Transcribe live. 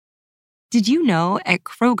Did you know at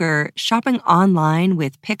Kroger, shopping online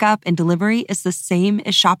with pickup and delivery is the same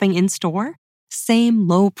as shopping in store? Same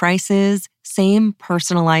low prices, same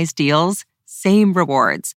personalized deals, same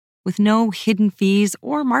rewards, with no hidden fees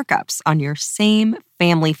or markups on your same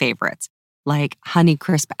family favorites, like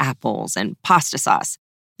Honeycrisp apples and pasta sauce.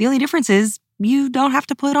 The only difference is you don't have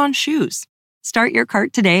to put on shoes. Start your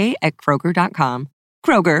cart today at Kroger.com.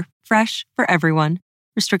 Kroger, fresh for everyone.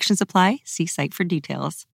 Restrictions apply. See site for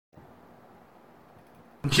details.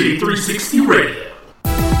 J360 Radio.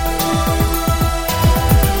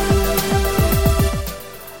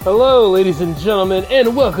 Hello, ladies and gentlemen,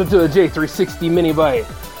 and welcome to a J360 Mini Bite,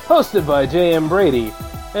 hosted by J.M. Brady,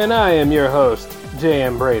 and I am your host,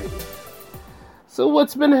 J.M. Brady. So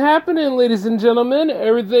what's been happening, ladies and gentlemen?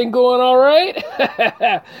 Everything going all right?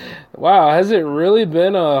 Wow, has it really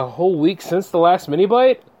been a whole week since the last Mini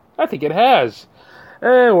Bite? I think it has.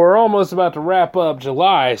 And we're almost about to wrap up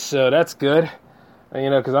July, so that's good. You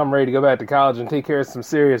know, because I'm ready to go back to college and take care of some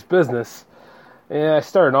serious business. Yeah, I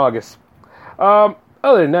start in August. Other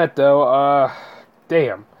than that, though,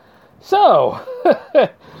 damn. So,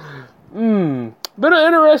 been an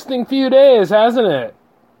interesting few days, hasn't it?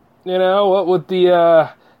 You know, what with the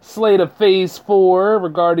slate of Phase 4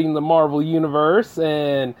 regarding the Marvel Universe,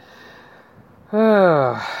 and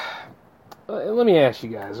let me ask you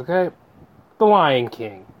guys, okay? The Lion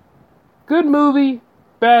King. Good movie,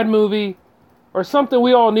 bad movie, or something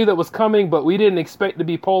we all knew that was coming, but we didn't expect to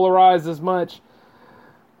be polarized as much.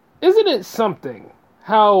 Isn't it something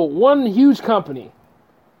how one huge company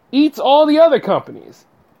eats all the other companies,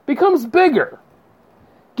 becomes bigger,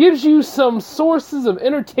 gives you some sources of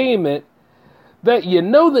entertainment that you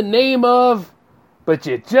know the name of, but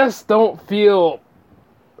you just don't feel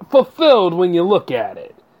fulfilled when you look at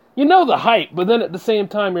it. You know the hype, but then at the same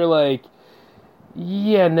time you're like,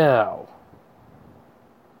 yeah, no.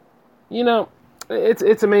 You know,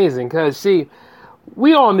 it's amazing, because, see,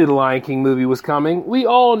 we all knew the Lion King movie was coming. We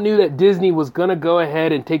all knew that Disney was going to go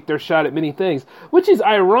ahead and take their shot at many things, which is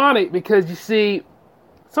ironic because, you see,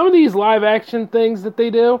 some of these live-action things that they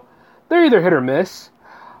do, they're either hit or miss,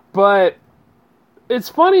 but it's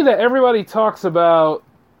funny that everybody talks about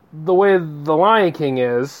the way the Lion King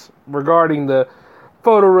is regarding the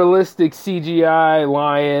photorealistic CGI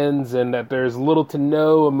lions and that there's little to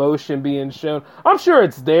no emotion being shown. I'm sure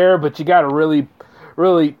it's there, but you got to really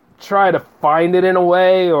try to find it in a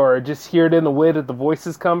way, or just hear it in the way that the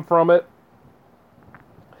voices come from it.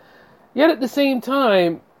 Yet at the same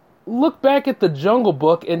time, look back at the Jungle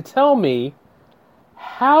Book and tell me,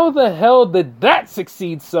 how the hell did that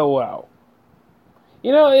succeed so well?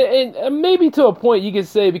 You know, and maybe to a point you could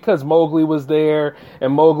say because Mowgli was there,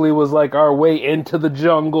 and Mowgli was like our way into the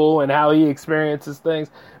jungle and how he experiences things.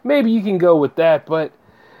 Maybe you can go with that, but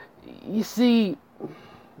you see,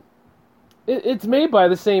 it's made by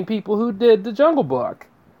the same people who did the Jungle Book,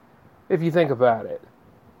 if you think about it.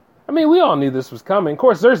 I mean, we all knew this was coming. Of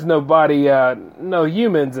course, there's nobody, no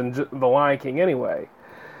humans in The Lion King anyway.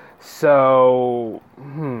 So,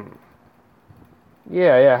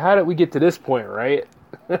 Yeah, how did we get to this point, right?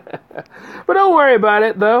 But don't worry about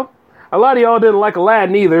it, though. A lot of y'all didn't like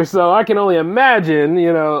Aladdin either, so I can only imagine,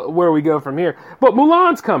 you know, where we go from here. But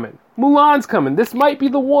Mulan's coming. This might be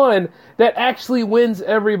the one that actually wins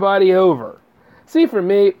everybody over. See, for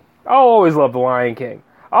me, I'll always love The Lion King.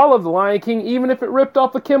 I love The Lion King even if it ripped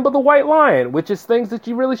off Akimba the White Lion, which is things that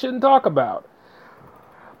you really shouldn't talk about.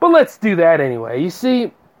 But let's do that anyway. You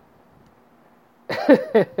see,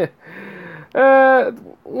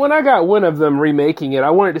 when I got wind of them remaking it, I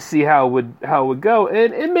wanted to see how it would go,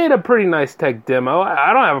 and it made a pretty nice tech demo.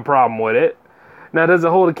 I don't have a problem with it. Now, does it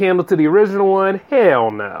hold a candle to the original one?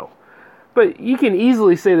 Hell no. But you can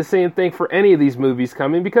easily say the same thing for any of these movies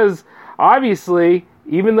coming, because obviously,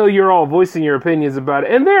 even though you're all voicing your opinions about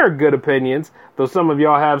it, and they are good opinions, though some of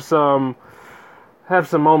y'all have some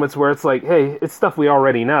moments where it's like, hey, it's stuff we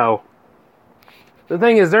already know. The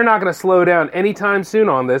thing is, they're not going to slow down anytime soon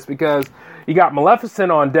on this, because you got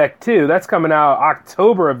Maleficent on deck too. That's coming out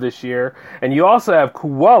October of this year. And you also have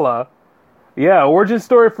Cruella. Yeah, origin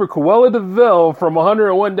story for Cruella de Vil from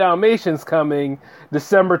 101 Dalmatians coming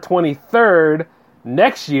December 23rd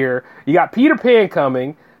next year. You got Peter Pan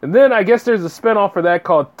coming. And then I guess there's a spinoff for that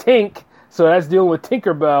called Tink. So that's dealing with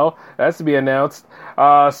Tinkerbell. That's to be announced.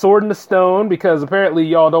 Sword in the Stone, because apparently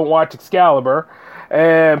y'all don't watch Excalibur.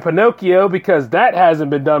 And Pinocchio, because that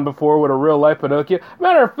hasn't been done before with a real-life Pinocchio.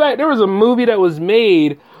 Matter of fact, there was a movie that was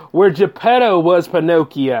made where Geppetto was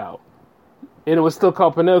Pinocchio. And it was still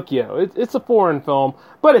called Pinocchio. It's a foreign film,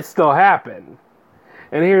 but it still happened.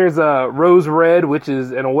 And here's Rose Red, which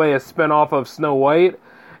is, in a way, a spinoff of Snow White.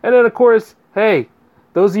 And then, of course, hey,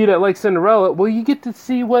 those of you that like Cinderella, well, you get to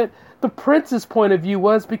see what the prince's point of view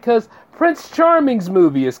was because Prince Charming's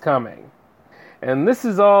movie is coming. And this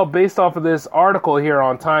is all based off of this article here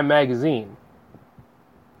on Time Magazine.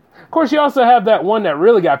 Of course, you also have that one that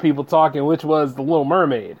really got people talking, which was The Little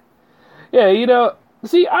Mermaid. Yeah,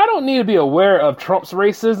 see, I don't need to be aware of Trump's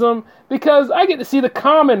racism because I get to see the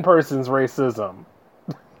common person's racism.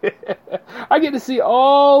 I get to see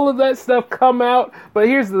all of that stuff come out, but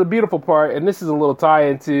here's the beautiful part, and this is a little tie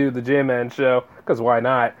into the J-Man show, because why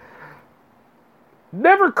not?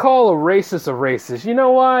 Never call a racist. You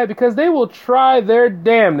know why? Because they will try their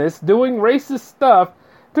damnedest doing racist stuff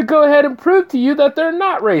to go ahead and prove to you that they're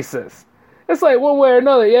not racist. It's like one way or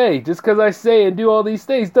another, hey, just because I say and do all these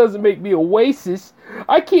things doesn't make me a racist.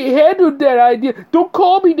 I can't handle that idea. Don't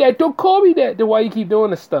call me that. Then why you keep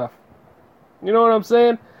doing this stuff? You know what I'm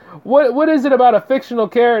saying? What is it about a fictional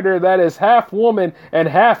character that is half woman and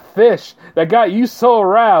half fish that got you so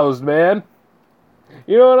aroused, man?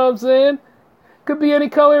 You know what I'm saying? Could be any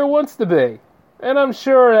color it wants to be. And I'm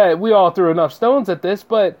sure that we all threw enough stones at this,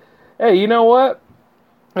 but hey, you know what?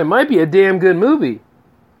 It might be a damn good movie.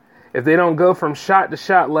 If they don't go from shot to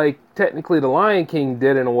shot like technically The Lion King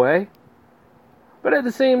did in a way. But at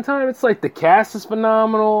the same time, it's like the cast is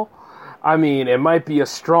phenomenal. I mean, it might be a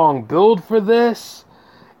strong build for this.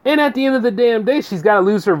 And at the end of the damn day, she's got to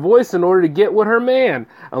lose her voice in order to get with her man.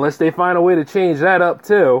 Unless they find a way to change that up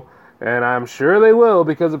too. And I'm sure they will,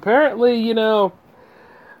 because apparently,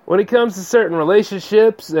 when it comes to certain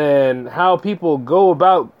relationships and how people go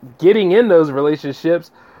about getting in those relationships,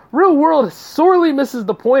 real world sorely misses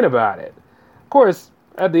the point about it. Of course,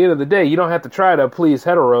 at the end of the day, you don't have to try to please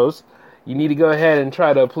heteros. You need to go ahead and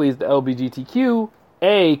try to please the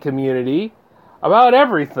LGBTQA community about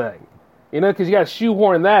everything. Because you got to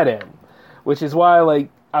shoehorn that in. Which is why,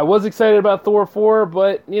 I was excited about Thor 4,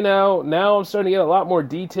 but, now I'm starting to get a lot more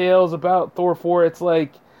details about Thor 4. It's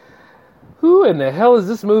like, who in the hell is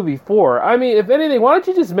this movie for? I mean, if anything, why don't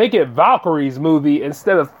you just make it Valkyrie's movie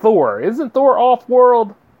instead of Thor? Isn't Thor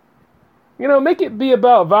off-world? Make it be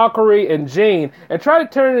about Valkyrie and Jane, and try to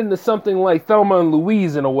turn it into something like Thelma and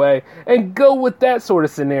Louise in a way, and go with that sort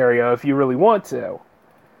of scenario if you really want to.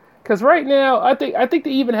 Because right now, I think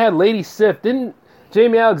they even had Lady Sif. Didn't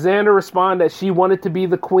Jamie Alexander respond that she wanted to be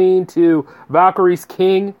the queen to Valkyrie's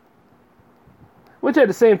king? Which at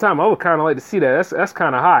the same time, I would kind of like to see that. That's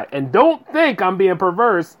kind of hot. And don't think I'm being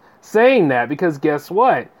perverse saying that, because guess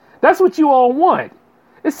what? That's what you all want.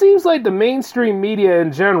 It seems like the mainstream media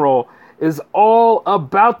in general is all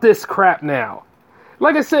about this crap now.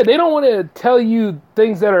 Like I said, they don't want to tell you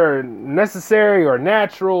things that are necessary or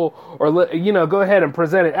natural, or go ahead and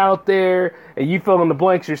present it out there and you fill in the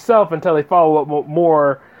blanks yourself until they follow up with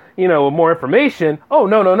more, with more information. Oh,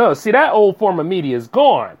 no. See, that old form of media is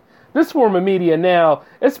gone. This form of media now,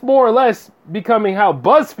 it's more or less becoming how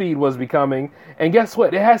BuzzFeed was becoming. And guess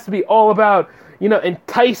what? It has to be all about,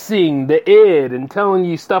 enticing the id and telling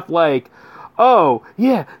you stuff like, oh,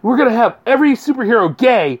 yeah, we're going to have every superhero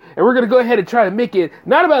gay, and we're going to go ahead and try to make it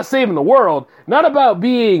not about saving the world, not about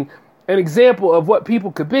being an example of what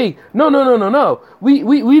people could be. No. We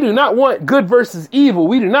do not want good versus evil.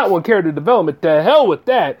 We do not want character development. To hell with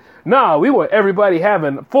that. Nah, we want everybody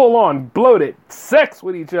having full-on bloated sex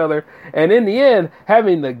with each other, and in the end,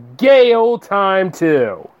 having the gay old time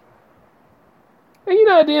too. And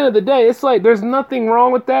at the end of the day, it's like there's nothing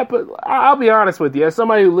wrong with that, but I'll be honest with you, as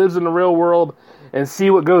somebody who lives in the real world and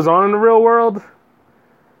see what goes on in the real world,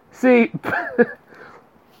 see,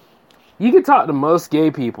 you can talk to most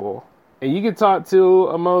gay people, and you can talk to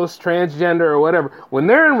a most transgender or whatever. When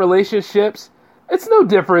they're in relationships, it's no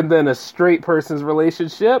different than a straight person's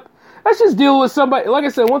relationship. Let's just deal with somebody. Like I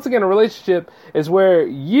said, once again, a relationship is where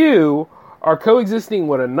you are coexisting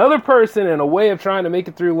with another person in a way of trying to make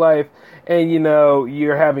it through life, and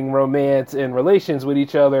you're having romance and relations with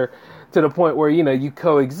each other to the point where you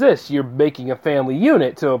coexist. You're making a family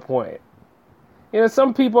unit to a point.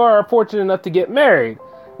 Some people are fortunate enough to get married,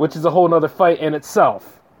 which is a whole nother fight in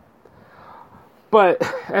itself. But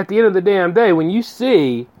at the end of the damn day, when you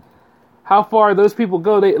see how far those people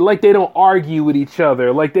go, they don't argue with each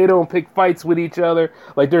other, like they don't pick fights with each other,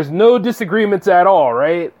 like there's no disagreements at all,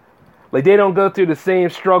 right? Like, they don't go through the same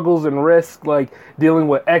struggles and risks, like dealing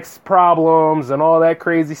with ex problems and all that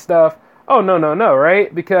crazy stuff. Oh, no,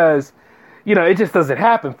 right? Because, it just doesn't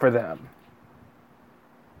happen for them.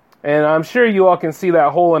 And I'm sure you all can see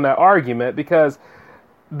that hole in that argument, because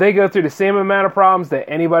they go through the same amount of problems that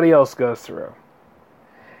anybody else goes through.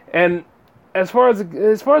 And as far as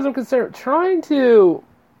I'm concerned, trying to...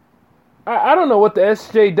 I don't know what the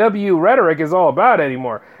SJW rhetoric is all about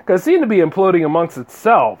anymore, because it seems to be imploding amongst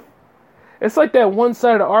itself. It's like that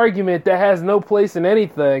one-sided argument that has no place in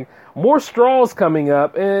anything. More straws coming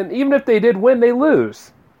up, and even if they did win, they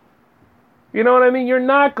lose. You know what I mean? You're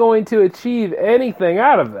not going to achieve anything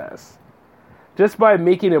out of this just by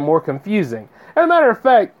making it more confusing. As a matter of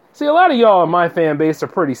fact, see, a lot of y'all in my fan base are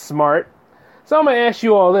pretty smart. So I'm going to ask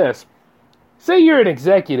you all this. Say you're an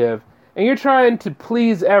executive and you're trying to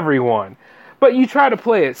please everyone, but you try to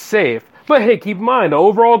play it safe. But hey, keep in mind, the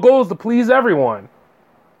overall goal is to please everyone.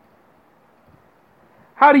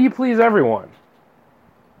 How do you please everyone?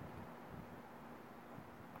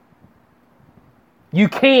 You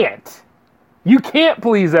can't. You can't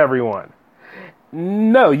please everyone.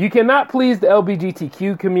 No, you cannot please the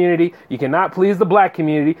LGBTQ community. You cannot please the black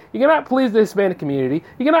community. You cannot please the Hispanic community.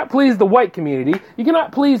 You cannot please the white community. You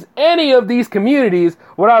cannot please any of these communities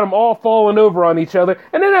without them all falling over on each other.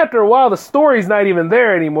 And then after a while, the story's not even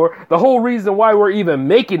there anymore. The whole reason why we're even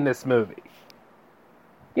making this movie.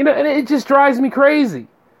 You know, and it just drives me crazy.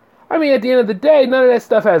 I mean, at the end of the day, none of that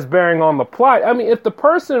stuff has bearing on the plot. I mean, if the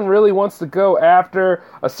person really wants to go after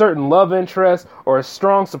a certain love interest or a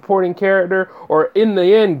strong supporting character or in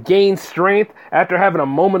the end gain strength after having a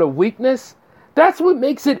moment of weakness, that's what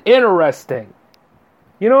makes it interesting.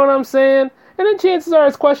 You know what I'm saying? And then chances are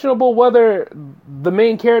it's questionable whether the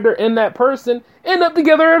main character and that person end up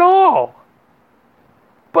together at all.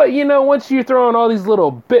 But, you know, once you're throwing all these little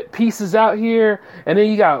bit pieces out here, and then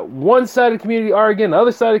you got one side of the community arguing, the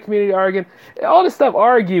other side of the community arguing, all this stuff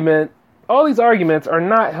all these arguments are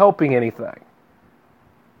not helping anything.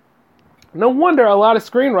 No wonder a lot of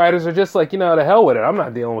screenwriters are just like, you know, to hell with it. I'm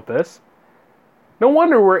not dealing with this. No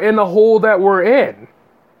wonder we're in the hole that we're in.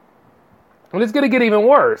 And it's going to get even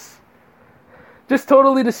worse. Just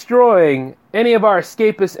totally destroying any of our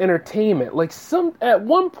escapist entertainment. Like at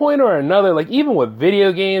one point or another, like even with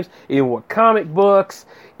video games, even with comic books,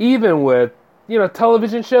 even with, you know,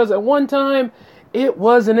 television shows, at one time, it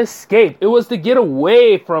was an escape. It was to get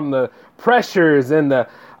away from the pressures and the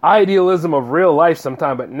idealism of real life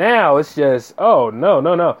sometime. But now it's just, oh, no.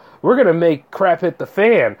 We're going to make crap hit the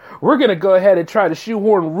fan. We're going to go ahead and try to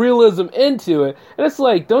shoehorn realism into it. And it's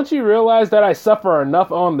like, don't you realize that I suffer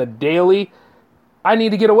enough on the daily? I need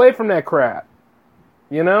to get away from that crap,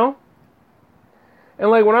 you know?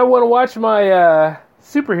 And like when I want to watch my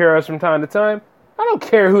superheroes from time to time, I don't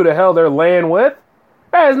care who the hell they're laying with.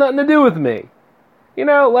 That has nothing to do with me. You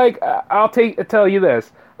know, like I'll tell you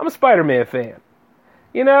this. I'm a Spider-Man fan.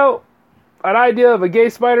 You know, an idea of a gay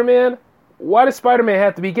Spider-Man, why does Spider-Man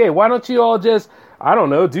have to be gay? Why don't you all just, I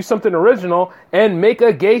don't know, do something original and make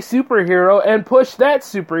a gay superhero and push that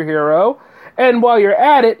superhero? And while you're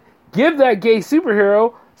at it, give that gay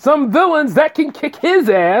superhero some villains that can kick his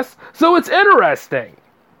ass so it's interesting.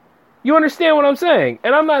 You understand what I'm saying?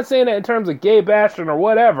 And I'm not saying that in terms of gay bashing or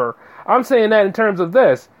whatever. I'm saying that in terms of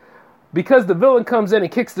this. Because the villain comes in and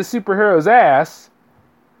kicks the superhero's ass,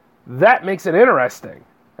 that makes it interesting.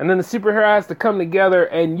 And then the superhero has to come together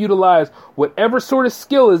and utilize whatever sort of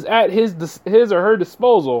skill is at his or her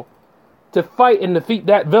disposal to fight and defeat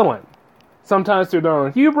that villain. Sometimes through their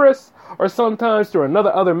own hubris, or sometimes through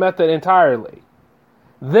other method entirely.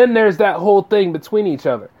 Then there's that whole thing between each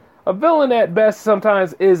other. A villain at best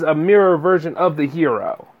sometimes is a mirror version of the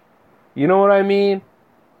hero. You know what I mean?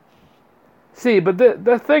 See, but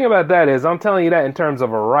the thing about that is, I'm telling you that in terms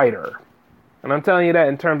of a writer. And I'm telling you that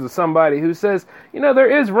in terms of somebody who says, you know,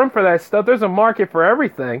 there is room for that stuff. There's a market for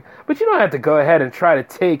everything. But you don't have to go ahead and try to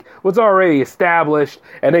take what's already established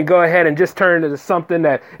and then go ahead and just turn it into something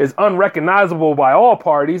that is unrecognizable by all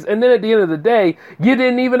parties. And then at the end of the day, you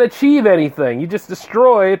didn't even achieve anything. You just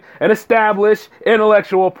destroyed an established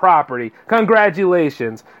intellectual property.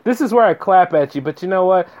 Congratulations. This is where I clap at you. But you know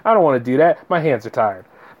what? I don't want to do that. My hands are tired.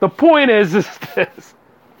 The point is this.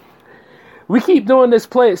 We keep doing this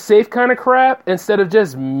play it safe kind of crap instead of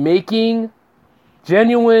just making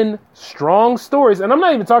genuine, strong stories. And I'm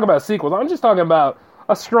not even talking about sequels. I'm just talking about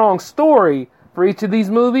a strong story for each of these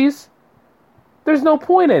movies. There's no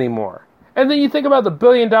point anymore. And then you think about the $1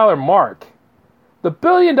 billion mark. The $1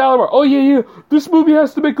 billion mark. Oh, yeah. This movie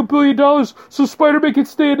has to make $1 billion so Spider-Man can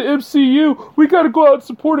stay in the MCU. We got to go out and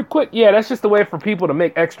support it quick. Yeah, that's just a way for people to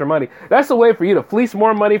make extra money. That's a way for you to fleece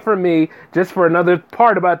more money from me just for another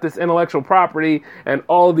part about this intellectual property and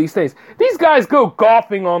all of these things. These guys go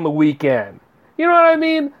golfing on the weekend. You know what I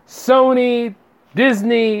mean? Sony,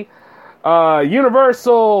 Disney,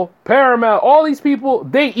 Universal, Paramount, all these people,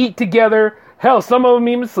 they eat together. Hell, some of them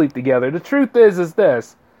even sleep together. The truth is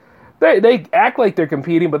this. They act like they're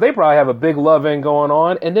competing, but they probably have a big love-in going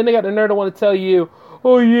on. And then they got the nerve to want to tell you,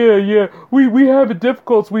 oh, yeah, we have a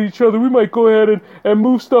difficulty with each other. We might go ahead and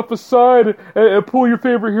move stuff aside and pull your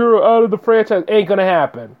favorite hero out of the franchise. Ain't going to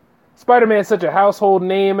happen. Spider-Man's such a household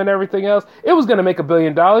name and everything else. It was going to make $1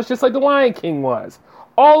 billion just like The Lion King was.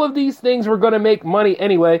 All of these things were going to make money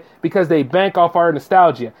anyway because they bank off our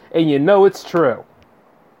nostalgia. And you know it's true.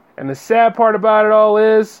 And the sad part about it all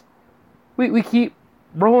is we keep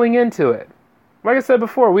rolling into it. Like I said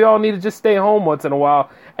before, we all need to just stay home once in a while.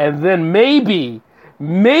 And then maybe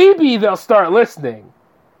they'll start listening.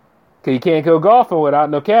 Because you can't go golfing without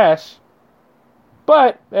no cash.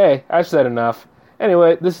 But, hey, I've said enough.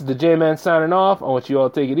 Anyway, this is the J-Man signing off. I want you all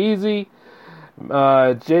to take it easy.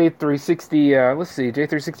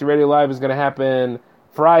 J360 Radio Live is going to happen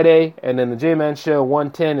Friday. And then the J-Man Show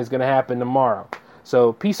 110 is going to happen tomorrow.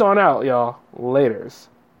 So, peace on out, y'all. Laters.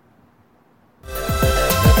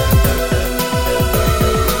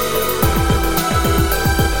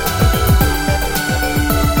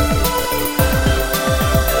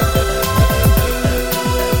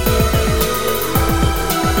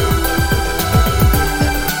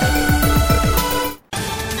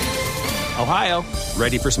 Ohio,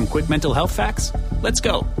 ready for some quick mental health facts? Let's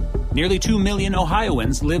go. Nearly 2 million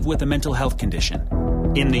Ohioans live with a mental health condition.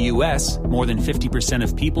 In the U.S., more than 50%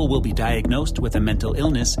 of people will be diagnosed with a mental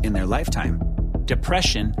illness in their lifetime.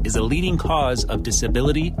 Depression is a leading cause of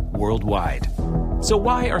disability worldwide. So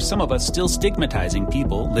why are some of us still stigmatizing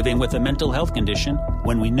people living with a mental health condition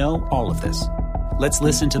when we know all of this? Let's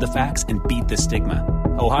listen to the facts and beat the stigma.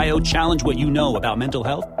 Ohio, challenge what you know about mental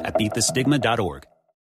health at beatthestigma.org.